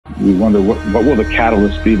we wonder what will the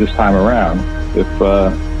catalyst be this time around. If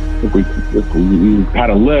we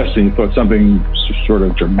had a list and you thought something sort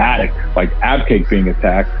of dramatic, like Abqaiq being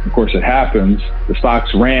attacked, of course it happens. The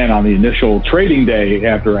stocks ran on the initial trading day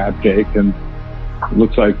after Abqaiq, and it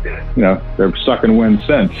looks like, they're sucking wind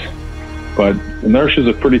since. But inertia is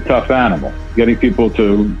a pretty tough animal. Getting people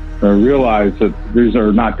to realize that these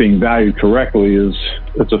are not being valued correctly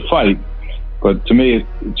it's a fight. But to me, it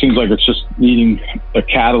seems like it's just needing a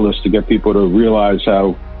catalyst to get people to realize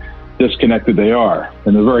how disconnected they are.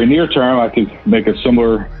 In the very near term, I could make a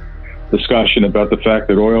similar discussion about the fact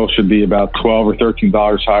that oil should be about $12 or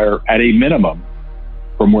 $13 higher at a minimum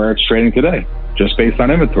from where it's trading today, just based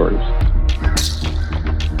on inventories.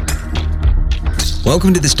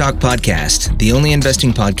 Welcome to the Stock Podcast, the only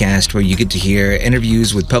investing podcast where you get to hear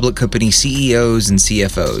interviews with public company CEOs and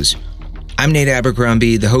CFOs. I'm Nate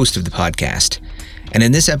Abercrombie, the host of the podcast. And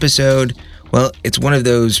in this episode, well, it's one of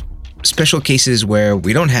those special cases where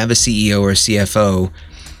we don't have a CEO or CFO,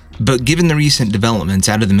 but given the recent developments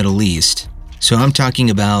out of the Middle East, so I'm talking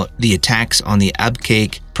about the attacks on the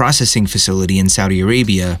Abqaiq processing facility in Saudi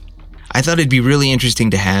Arabia, I thought it'd be really interesting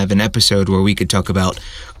to have an episode where we could talk about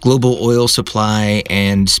global oil supply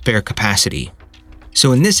and spare capacity.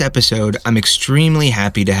 So in this episode, I'm extremely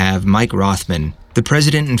happy to have Mike Rothman, the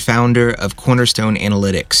president and founder of Cornerstone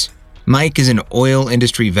Analytics. Mike is an oil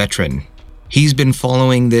industry veteran. He's been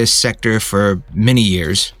following this sector for many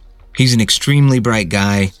years. He's an extremely bright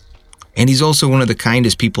guy, and he's also one of the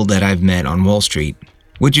kindest people that I've met on Wall Street,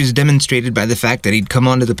 which is demonstrated by the fact that he'd come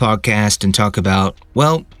onto the podcast and talk about,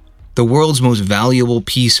 well, the world's most valuable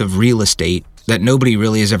piece of real estate that nobody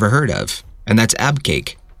really has ever heard of, and that's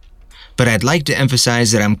Abqaiq. But I'd like to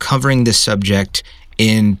emphasize that I'm covering this subject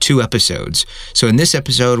in 2 episodes. So in this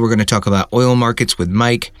episode, we're going to talk about oil markets with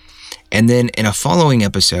Mike, and then in a following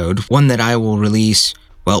episode, one that I will release,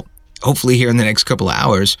 well, hopefully here in the next couple of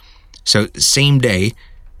hours, so same day,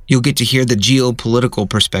 you'll get to hear the geopolitical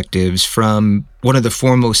perspectives from one of the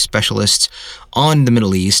foremost specialists on the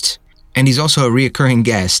Middle East, and he's also a reoccurring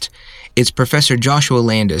guest. It's Professor Joshua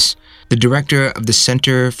Landis, the director of the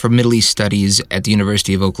Center for Middle East Studies at the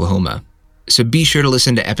University of Oklahoma. So be sure to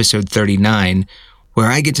listen to episode 39, where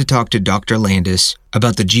I get to talk to Dr. Landis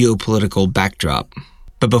about the geopolitical backdrop.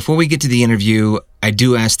 But before we get to the interview, I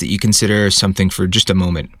do ask that you consider something for just a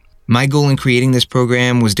moment. My goal in creating this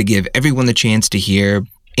program was to give everyone the chance to hear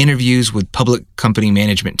interviews with public company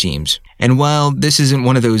management teams. And while this isn't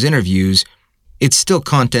one of those interviews, it's still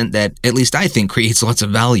content that at least I think creates lots of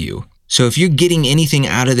value. So if you're getting anything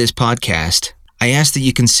out of this podcast, I ask that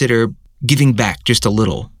you consider giving back just a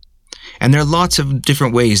little. And there are lots of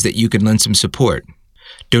different ways that you can lend some support.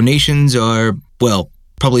 Donations are, well,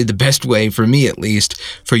 probably the best way, for me at least,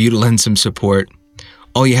 for you to lend some support.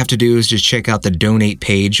 All you have to do is just check out the donate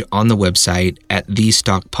page on the website at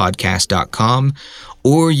thestockpodcast.com,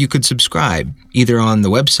 or you could subscribe either on the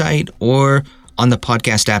website or on the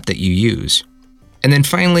podcast app that you use. And then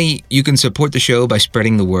finally, you can support the show by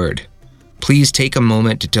spreading the word. Please take a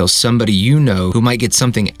moment to tell somebody you know who might get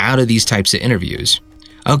something out of these types of interviews.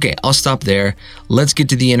 Okay, I'll stop there. Let's get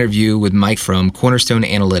to the interview with Mike from Cornerstone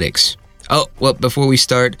Analytics. Oh, well, before we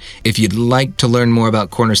start, if you'd like to learn more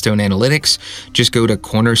about Cornerstone Analytics, just go to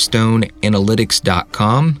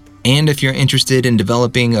cornerstoneanalytics.com. And if you're interested in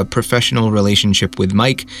developing a professional relationship with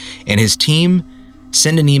Mike and his team,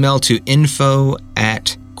 send an email to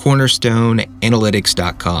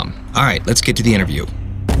info@cornerstoneanalytics.com. All right, let's get to the interview.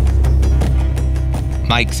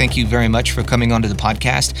 Mike, thank you very much for coming onto the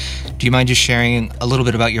podcast. Do you mind just sharing a little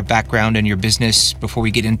bit about your background and your business before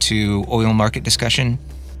we get into oil market discussion?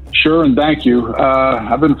 Sure, and thank you.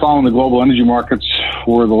 I've been following the global energy markets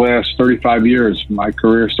for the last 35 years. My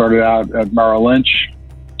career started out at Merrill Lynch.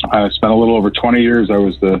 I spent a little over 20 years. I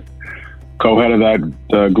was the co-head of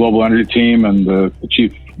that global energy team and the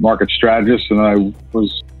chief market strategist, and I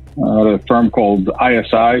was at a firm called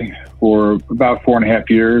ISI for about 4.5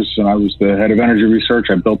 years, and I was the head of energy research.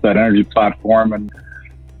 I built that energy platform, and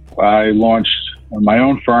I launched my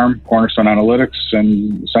own firm, Cornerstone Analytics,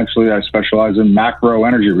 and essentially I specialize in macro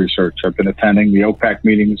energy research. I've been attending the OPEC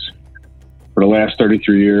meetings for the last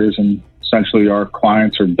 33 years, and essentially our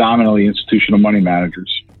clients are dominantly institutional money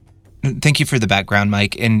managers. Thank you for the background,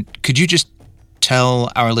 Mike. And could you just tell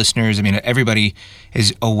our listeners, I mean, everybody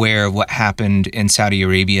is aware of what happened in Saudi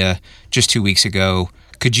Arabia just 2 weeks ago.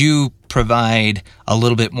 Could you provide a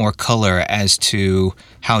little bit more color as to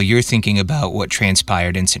how you're thinking about what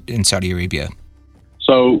transpired in Saudi Arabia?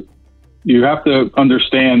 So you have to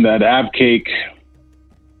understand that Abqaiq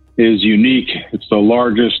is unique. It's the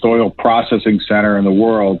largest oil processing center in the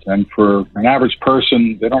world. And for an average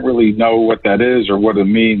person, they don't really know what that is or what it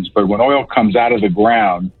means. But when oil comes out of the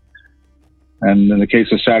ground, and in the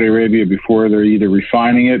case of Saudi Arabia, before they're either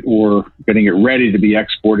refining it or getting it ready to be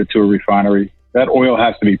exported to a refinery, that oil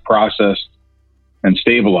has to be processed and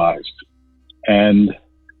stabilized. And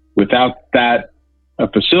without that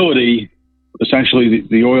facility, essentially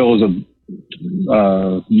the oil is of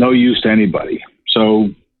no use to anybody. So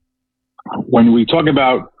when we talk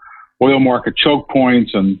about oil market choke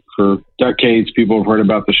points, and for decades people have heard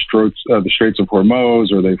about the Straits of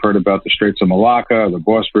Hormuz, or they've heard about the Straits of Malacca, the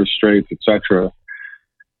Bosphorus Straits, etc.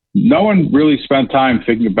 No one really spent time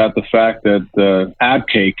thinking about the fact that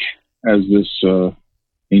Abqaiq, as this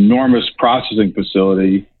enormous processing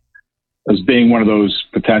facility, as being one of those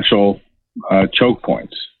potential choke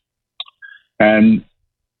points. And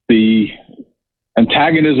the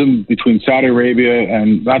antagonism between Saudi Arabia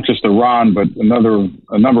and not just Iran, but a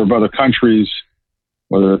number of other countries,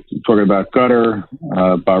 whether you're talking about Qatar,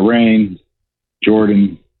 Bahrain,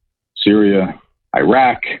 Jordan, Syria,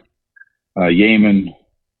 Iraq, Yemen,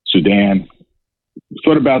 Sudan.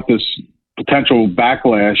 What about this potential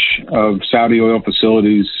backlash of Saudi oil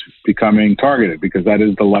facilities becoming targeted, because that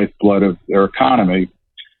is the lifeblood of their economy?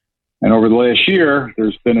 And over the last year,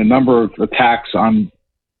 there's been a number of attacks on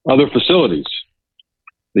other facilities.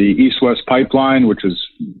 The East-West pipeline, which is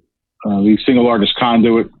the single largest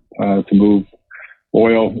conduit to move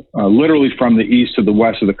oil literally from the east to the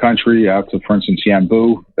west of the country out to, for instance,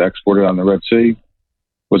 Yanbu, exported on the Red Sea,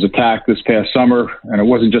 was attacked this past summer. And it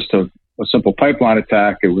wasn't just a simple pipeline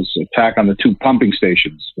attack. It was an attack on the two pumping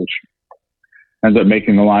stations, which ended up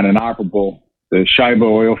making the line inoperable. The Shaiba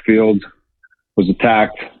oil field was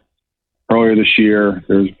attacked earlier this year.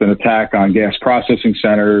 There's been attack on gas processing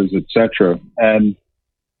centers, etc. And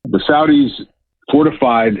the Saudis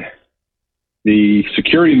fortified the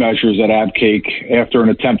security measures at Abqaiq after an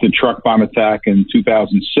attempted truck bomb attack in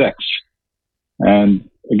 2006. And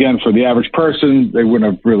again, for the average person, they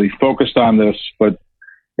wouldn't have really focused on this, but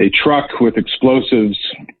a truck with explosives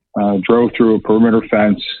drove through a perimeter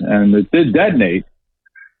fence, and it did detonate,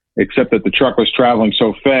 except that the truck was traveling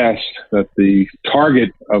so fast that the target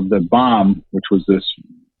of the bomb, which was this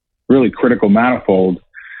really critical manifold,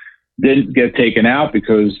 didn't get taken out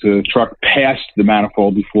because the truck passed the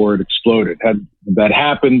manifold before it exploded. Had that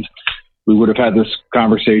happened, we would have had this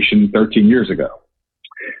conversation 13 years ago.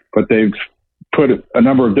 But they've put a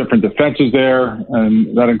number of different defenses there,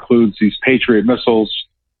 and that includes these Patriot missiles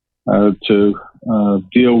to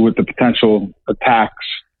deal with the potential attacks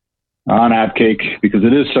on Abqaiq, because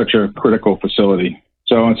it is such a critical facility.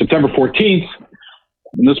 So on September 14th,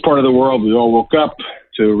 in this part of the world, we all woke up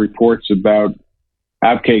to reports about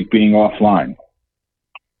Abqaiq being offline,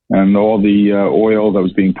 and all the oil that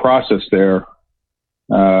was being processed there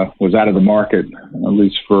was out of the market, at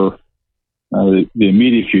least for the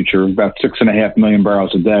immediate future, about 6.5 million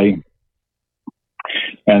barrels a day,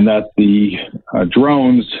 and that the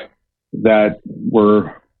drones that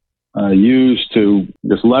were used to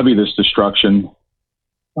just levy this destruction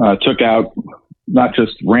took out not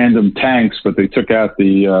just random tanks, but they took out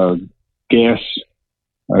the gas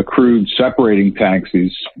crude separating tanks,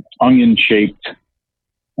 these onion-shaped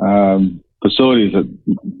facilities that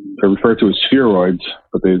are referred to as spheroids,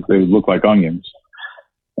 but they look like onions.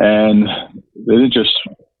 And they didn't just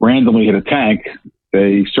randomly hit a tank.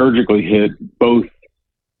 They surgically hit both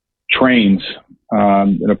trains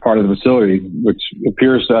in a part of the facility, which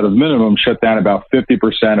appears to, at a minimum, shut down about 50%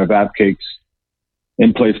 of Abqaiq's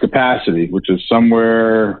in-place capacity, which is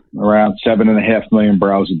somewhere around 7.5 million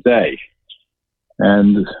barrels a day.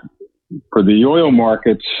 And for the oil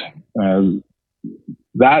markets,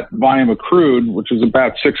 that volume of crude, which is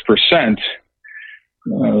about 6%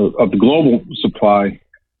 of the global supply,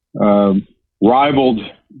 rivaled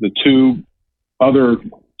the two other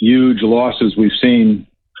huge losses we've seen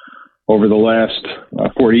over the last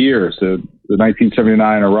 40 years. The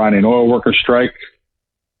 1979 Iranian oil worker strike,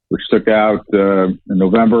 which took out in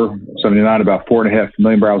November 79 about 4.5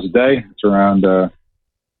 million barrels a day. It's around I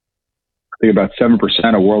think about 7%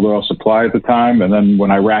 of world oil supply at the time. And then when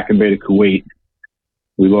Iraq invaded Kuwait,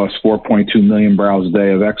 we lost 4.2 million barrels a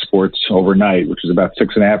day of exports overnight, which is about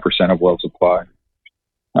 6.5% of world supply.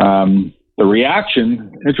 The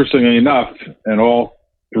reaction, interestingly enough, in all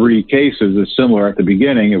three cases is similar. At the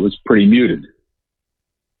beginning, it was pretty muted.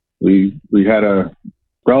 We had a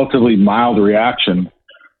relatively mild reaction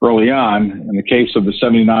early on. In the case of the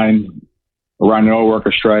 79 Iranian oil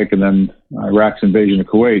worker strike and then Iraq's invasion of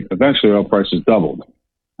Kuwait, eventually oil prices doubled.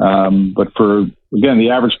 But for, again, the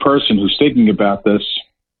average person who's thinking about this,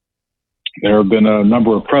 There have been a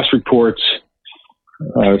number of press reports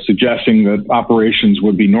suggesting that operations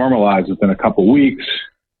would be normalized within a couple of weeks.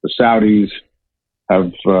 The Saudis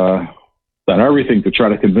have done everything to try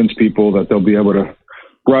to convince people that they'll be able to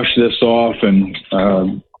brush this off and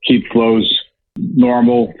keep flows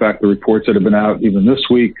normal. In fact, the reports that have been out even this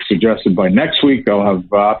week suggested by next week they'll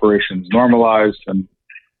have operations normalized. And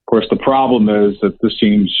of course, the problem is that this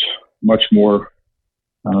seems much more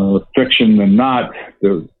fiction than not.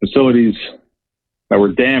 The facilities that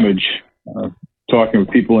were damaged, talking with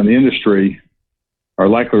people in the industry, are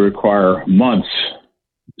likely to require months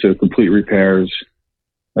to complete repairs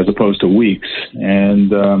as opposed to weeks.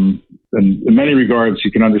 And in many regards,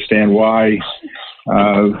 you can understand why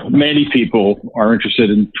many people are interested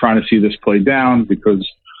in trying to see this play down, because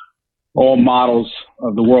all models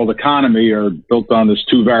of the world economy are built on this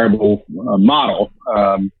two variable model,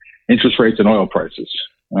 interest rates and oil prices.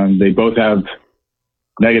 And they both have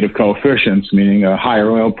negative coefficients, meaning a higher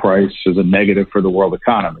oil price is a negative for the world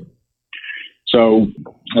economy. So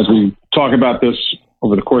as we talk about this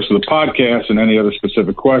over the course of the podcast and any other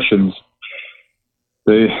specific questions,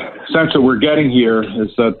 the sense that we're getting here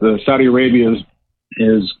is that Saudi Arabia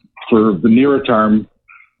is, for the nearer term,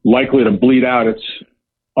 likely to bleed out its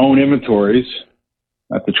own inventories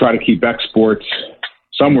to try to keep exports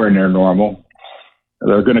somewhere near normal.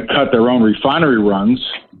 They're going to cut their own refinery runs.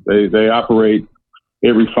 They operate 8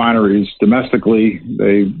 refineries domestically.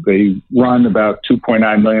 They run about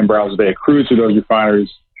 2.9 million barrels a day of crude through those refineries.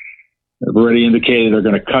 They've already indicated they're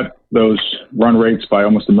going to cut those run rates by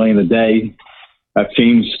almost 1 million a day. That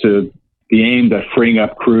seems to be aimed at freeing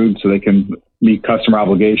up crude so they can meet customer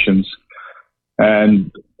obligations.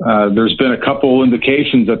 And there's been a couple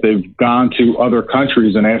indications that they've gone to other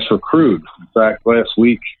countries and asked for crude. In fact, last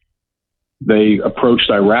week, they approached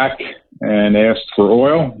Iraq and asked for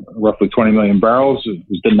oil, roughly 20 million barrels. It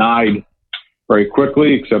was denied very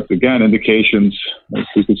quickly, except, again, indications that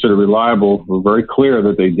we consider reliable were very clear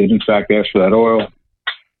that they did, in fact, ask for that oil.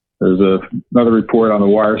 There's another report on the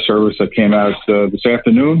wire service that came out this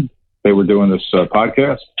afternoon. They were doing this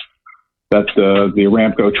podcast, that the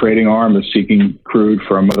Aramco trading arm is seeking crude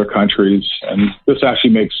from other countries. And this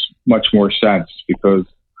actually makes much more sense, because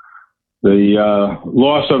the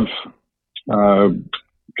loss of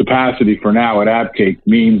capacity for now at Abqaiq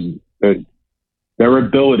means that their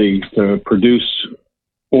ability to produce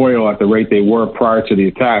oil at the rate they were prior to the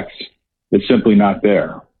attacks is simply not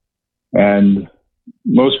there. And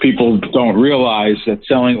most people don't realize that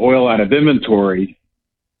selling oil out of inventory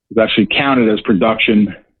is actually counted as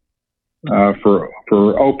production for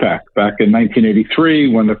OPEC. Back in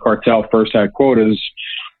 1983, when the cartel first had quotas,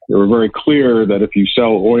 they were very clear that if you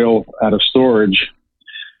sell oil out of storage,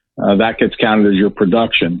 that gets counted as your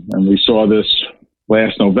production. And we saw this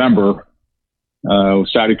last November.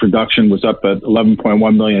 Saudi production was up at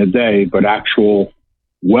 11.1 million a day, but actual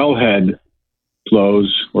wellhead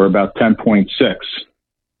flows were about 10.6.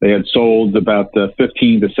 They had sold about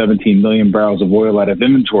 15 to 17 million barrels of oil out of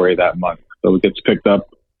inventory that month. So it gets picked up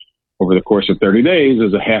over the course of 30 days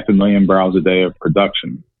as 500,000 barrels a day of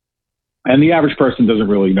production. And the average person doesn't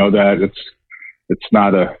really know that. It's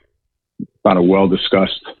not a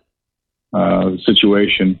well-discussed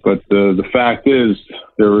situation. But the fact is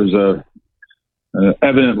there is an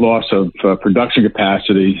evident loss of production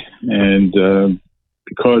capacity. And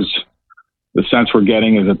because the sense we're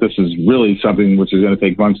getting is that this is really something which is going to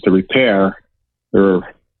take months to repair, there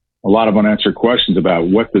are a lot of unanswered questions about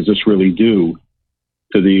what does this really do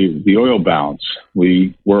to the oil balance.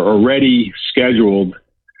 We were already scheduled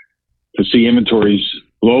to see inventories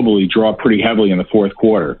globally drop pretty heavily in the fourth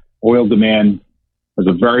quarter. Oil demand has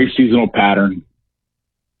a very seasonal pattern.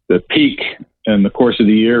 The peak in the course of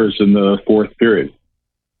the year is in the fourth period.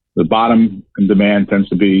 The bottom in demand tends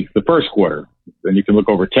to be the first quarter. Then you can look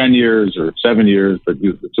over 10 years or 7 years, but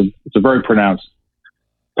it's a very pronounced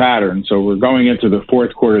pattern. So we're going into the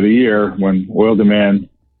fourth quarter of the year when oil demand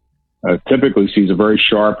typically sees a very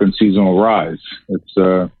sharp and seasonal rise. It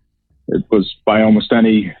was, by almost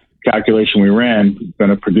any calculation we ran,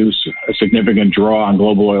 going to produce a significant draw on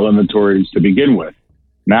global oil inventories to begin with.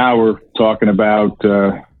 Now we're talking about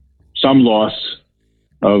some loss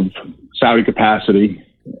of Saudi capacity,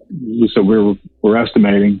 so we're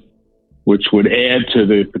estimating, which would add to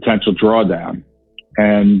the potential drawdown.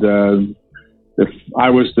 And if I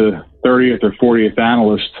was the 30th or 40th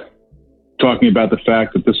analyst talking about the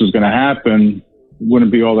fact that this was going to happen, it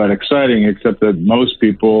wouldn't be all that exciting, except that most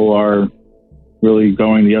people are really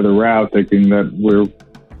going the other route, thinking that we're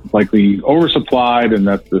likely oversupplied and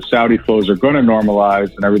that the Saudi flows are going to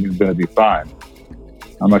normalize and everything's going to be fine.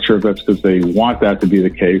 I'm not sure if that's because they want that to be the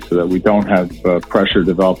case so that we don't have pressure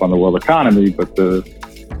develop on the world economy, but the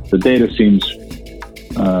data seems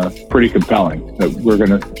pretty compelling that we're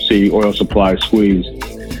going to see oil supply squeezed.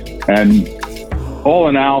 And all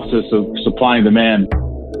analysis of supply and demand.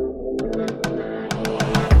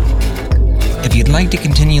 If you'd like to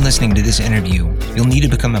continue listening to this interview, you'll need to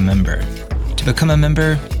become a member. To become a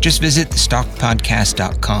member, just visit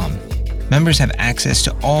thestockpodcast.com. Members have access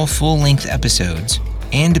to all full-length episodes,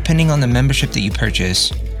 and depending on the membership that you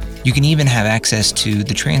purchase, you can even have access to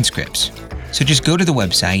the transcripts. So just go to the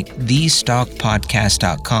website,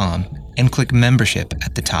 thestockpodcast.com, and click membership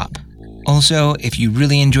at the top. Also, if you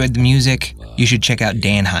really enjoyed the music, you should check out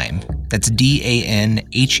Danheim. That's Danheim.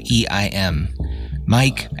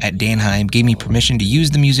 Mike at Danheim gave me permission to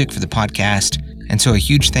use the music for the podcast, and so a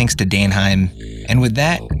huge thanks to Danheim. And with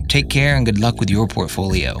that, take care and good luck with your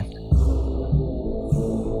portfolio.